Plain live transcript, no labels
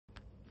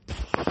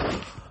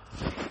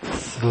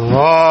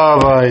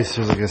Slava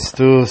Jesus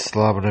Christus,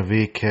 Slava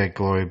Navike,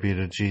 glory be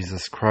to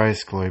Jesus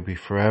Christ, glory be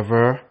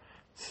forever.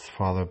 This is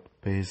Father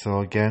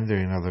Basil again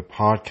doing another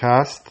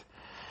podcast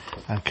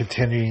and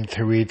continuing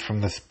to read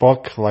from this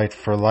book, Light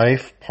for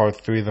Life, Part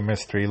 3, The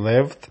Mystery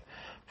Lived,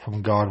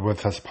 from God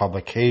With Us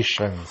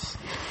Publications.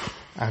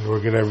 And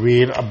we're going to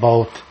read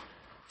about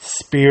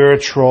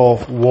spiritual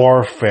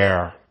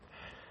warfare.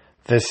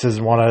 This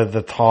is one of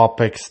the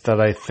topics that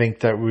I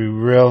think that we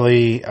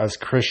really, as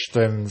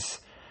Christians,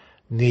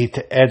 need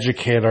to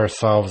educate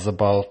ourselves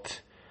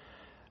about,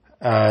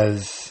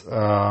 as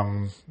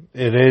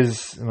it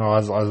is,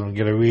 as I'm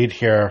going to read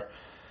here,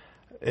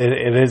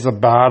 it is a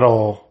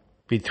battle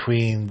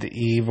between the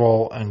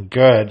evil and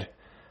good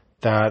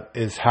that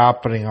is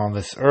happening on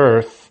this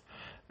earth,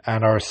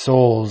 and our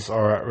souls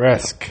are at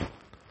risk.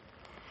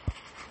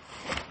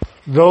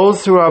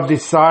 Those who have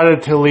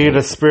decided to lead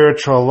a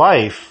spiritual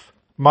life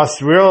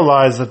must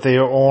realize that they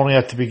are only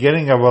at the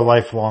beginning of a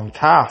lifelong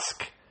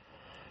task.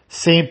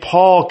 St.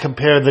 Paul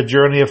compared the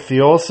journey of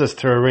theosis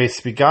to a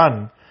race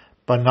begun,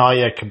 but not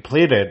yet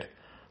completed,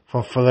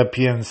 from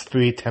Philippians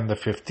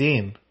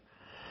 3:10-15.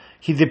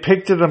 He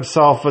depicted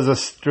himself as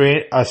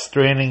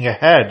straining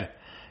ahead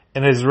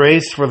in his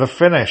race for the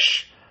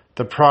finish,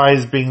 the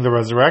prize being the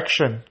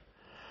resurrection.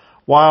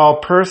 While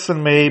a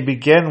person may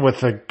begin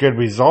with a good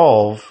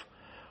resolve,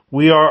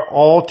 we are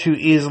all too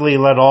easily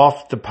led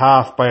off the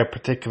path by a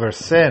particular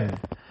sin,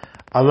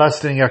 a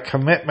lessening of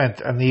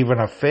commitment and even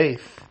of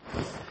faith.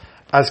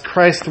 As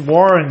Christ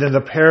warned in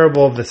the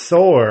parable of the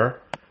sower,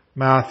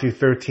 Matthew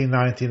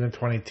 13:19 and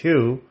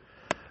 22,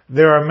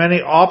 there are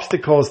many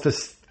obstacles to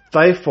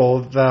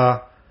stifle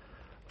the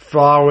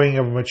flowering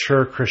of a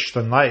mature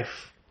Christian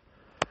life.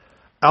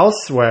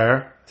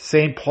 Elsewhere,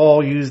 St.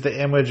 Paul used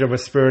the image of a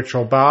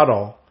spiritual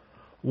battle,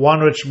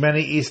 one which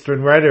many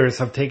Eastern writers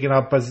have taken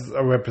up as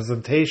a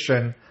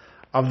representation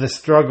of the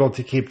struggle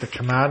to keep the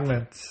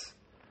commandments.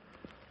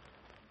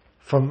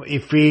 From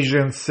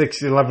Ephesians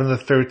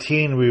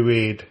 6:11-13 we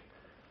read,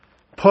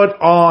 "Put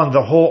on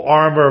the whole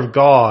armor of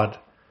God,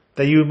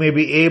 that you may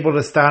be able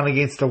to stand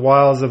against the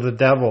wiles of the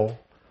devil.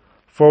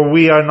 For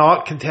we are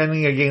not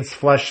contending against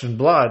flesh and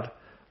blood,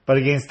 but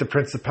against the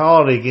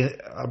principalities,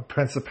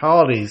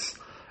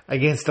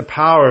 against the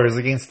powers,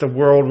 against the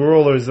world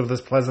rulers of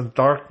this present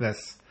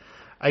darkness,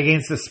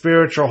 against the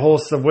spiritual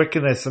hosts of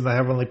wickedness in the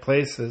heavenly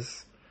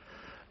places.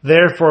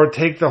 Therefore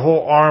take the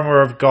whole armor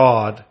of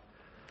God,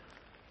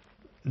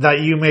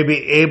 that you may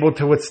be able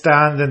to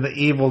withstand in the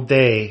evil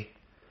day,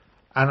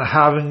 and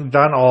having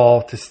done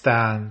all, to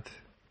stand."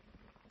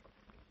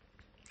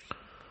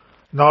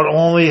 Not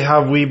only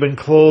have we been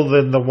clothed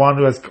in the one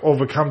who has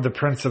overcome the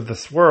prince of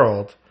this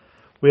world,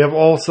 we have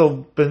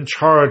also been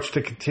charged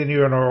to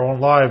continue in our own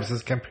lives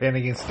as campaign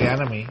against the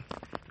enemy.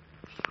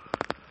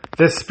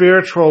 This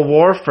spiritual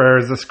warfare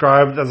is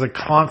described as a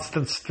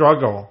constant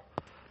struggle,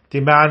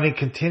 demanding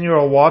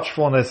continual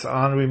watchfulness and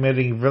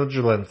unremitting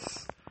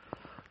vigilance.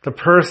 The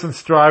person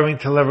striving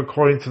to live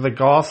according to the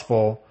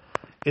gospel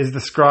is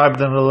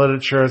described in the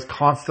literature as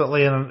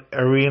constantly in an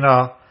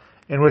arena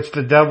in which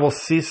the devil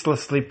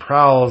ceaselessly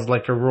prowls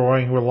like a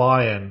roaring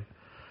lion,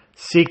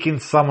 seeking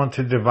someone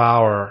to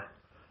devour,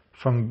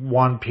 from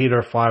 1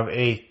 Peter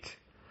 5:8.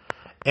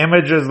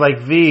 Images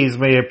like these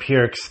may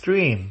appear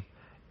extreme,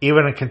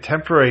 even in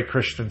contemporary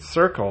Christian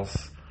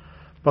circles,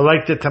 but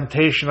like the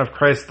temptation of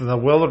Christ in the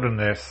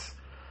wilderness,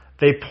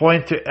 they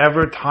point to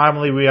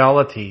ever-timely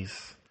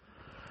realities.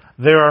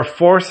 There are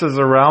forces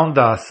around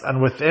us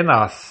and within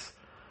us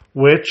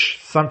which,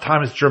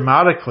 sometimes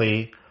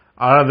dramatically,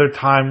 at other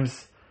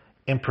times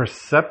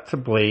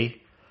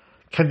imperceptibly,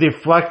 can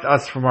deflect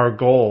us from our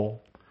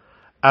goal.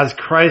 As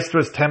Christ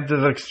was tempted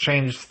to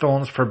exchange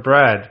stones for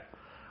bread,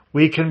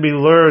 we can be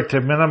lured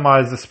to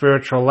minimize the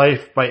spiritual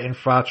life by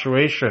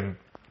infatuation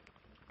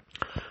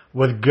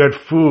with good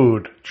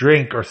food,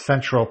 drink, or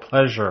sensual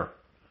pleasure.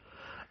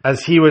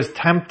 As he was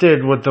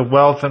tempted with the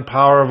wealth and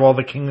power of all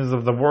the kingdoms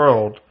of the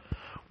world,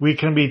 we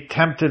can be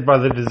tempted by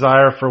the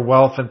desire for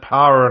wealth and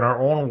power in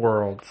our own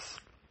worlds.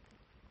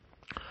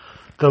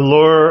 The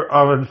lure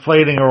of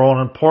inflating our own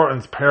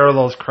importance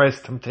parallels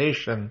Christ's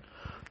temptation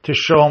to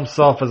show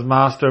himself as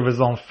master of his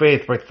own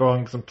faith by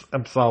throwing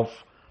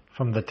himself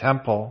from the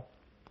temple.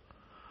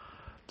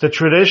 The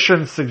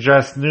tradition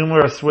suggests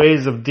numerous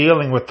ways of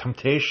dealing with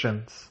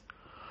temptations.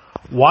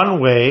 One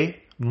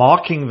way,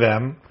 mocking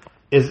them,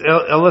 is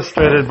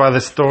illustrated by the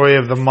story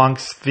of the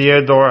monks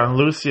Theodore and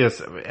Lucius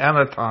of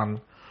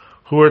Anaton,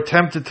 who were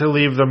tempted to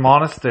leave their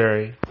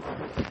monastery.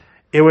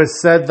 It was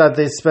said that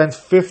they spent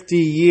 50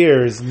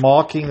 years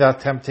mocking that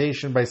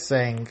temptation by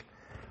saying,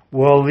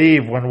 "We'll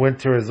leave when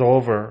winter is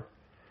over."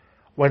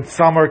 When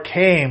summer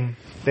came,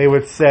 they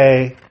would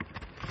say,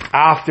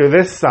 "After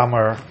this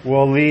summer,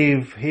 we'll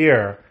leave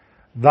here."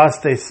 Thus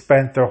they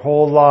spent their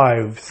whole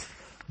lives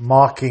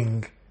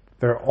mocking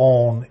their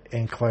own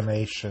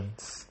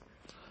inclinations.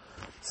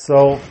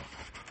 So,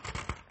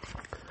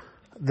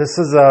 this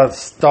is a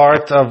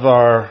start of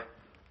our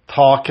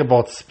talk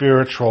about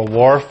spiritual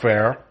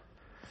warfare.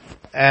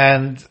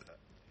 And,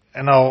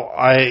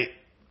 I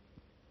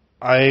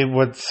I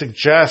would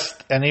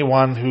suggest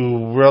anyone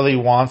who really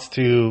wants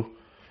to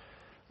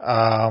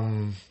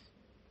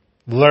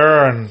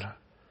learn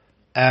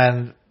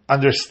and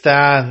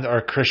understand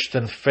our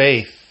Christian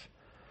faith,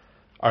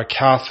 our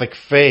Catholic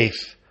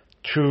faith,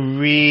 to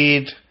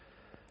read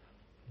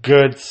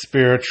good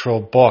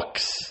spiritual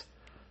books,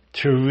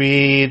 to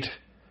read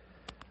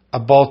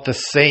about the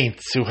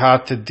saints who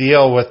had to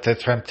deal with the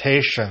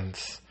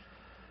temptations.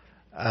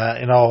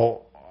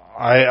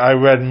 I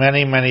read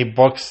many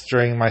books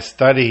during my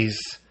studies.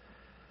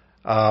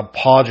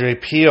 Padre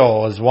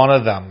Pio is one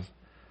of them.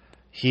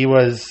 He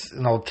was,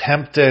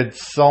 tempted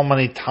so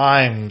many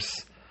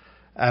times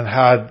and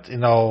had,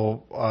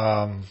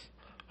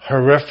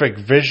 horrific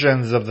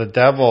visions of the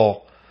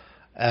devil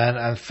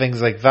and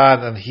things like that.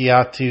 And he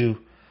had to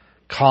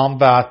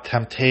combat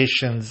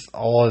temptations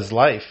all his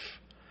life.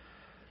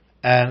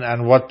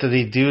 And what did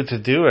he do to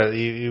do it?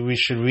 We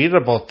should read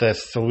about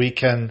this so we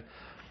can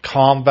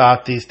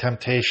combat these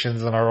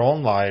temptations in our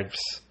own lives.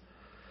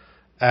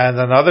 And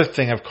another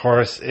thing, of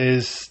course,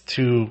 is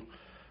to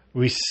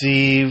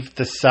receive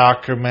the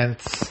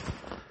sacraments,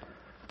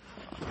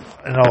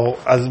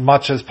 as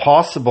much as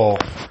possible,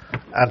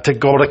 and to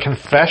go to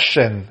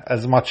confession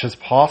as much as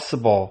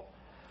possible.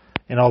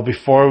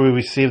 Before we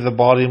receive the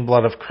body and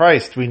blood of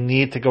Christ, we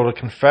need to go to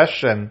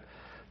confession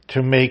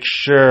to make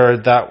sure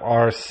that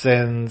our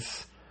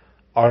sins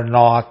are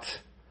not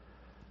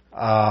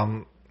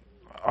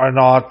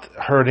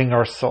hurting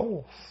our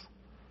souls.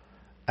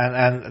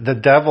 And the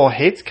devil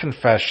hates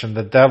confession.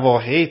 The devil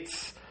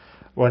hates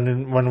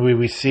when we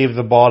receive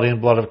the body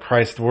and blood of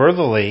Christ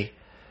worthily,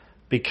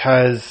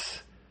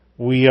 because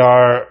we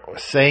are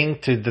saying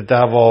to the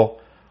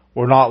devil,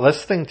 we're not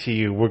listening to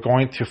you. We're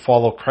going to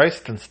follow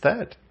Christ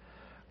instead.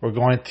 We're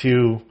going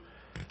to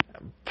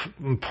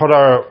put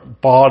our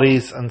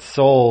bodies and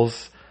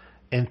souls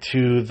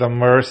into the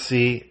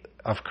mercy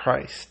of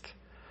Christ.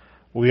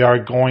 We are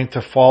going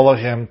to follow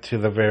him to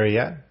the very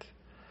end.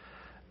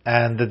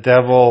 And the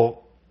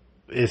devil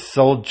is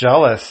so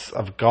jealous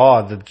of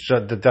God.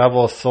 The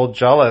devil is so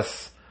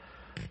jealous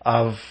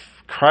of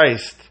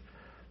Christ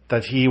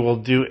that he will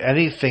do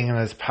anything in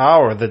his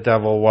power, the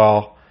devil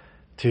will,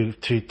 to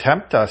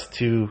tempt us,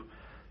 to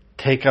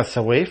take us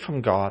away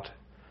from God.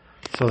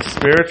 So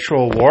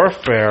spiritual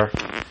warfare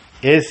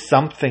is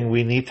something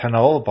we need to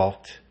know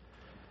about.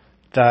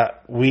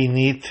 That we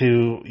need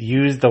to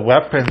use the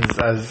weapons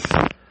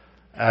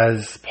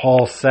as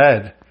Paul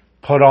said,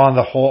 put on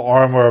the whole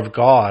armor of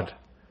God.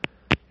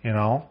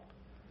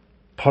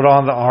 Put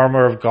on the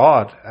armor of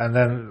God. And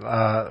then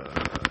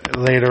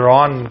later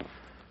on,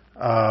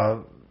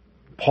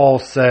 Paul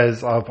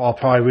says, I'll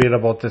probably read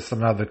about this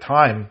another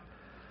time,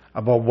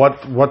 about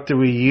what do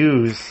we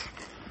use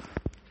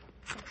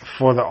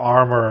for the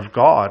armor of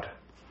God?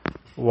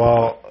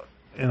 Well,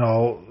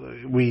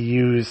 we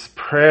use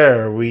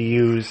prayer, we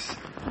use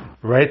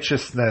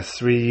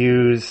righteousness, we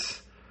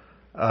use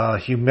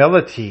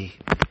humility.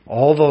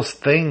 All those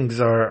things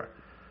are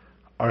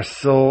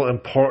so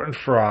important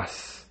for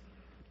us.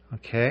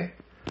 Okay?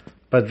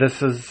 But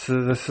this is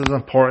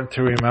important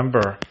to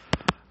remember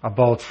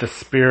about the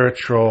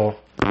spiritual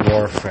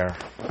warfare.